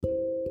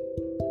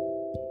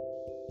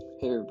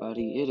Hey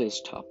everybody, it is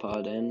Top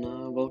Pod, and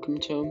welcome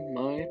to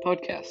my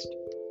podcast.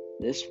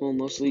 This will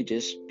mostly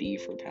just be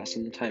for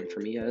passing the time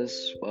for me,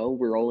 as well,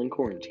 we're all in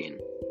quarantine.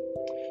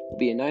 It'll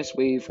be a nice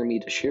way for me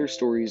to share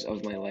stories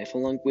of my life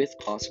along with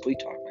possibly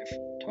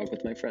talk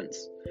with my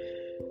friends.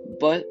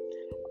 But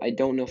I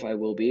don't know if I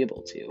will be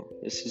able to.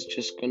 This is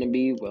just gonna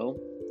be,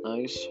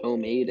 nice,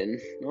 homemade, and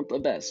not the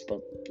best,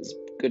 but as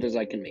good as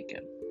I can make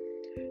it.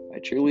 I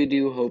truly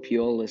do hope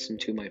you all listen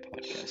to my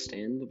podcast,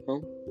 and,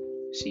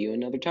 see you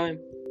another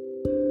time.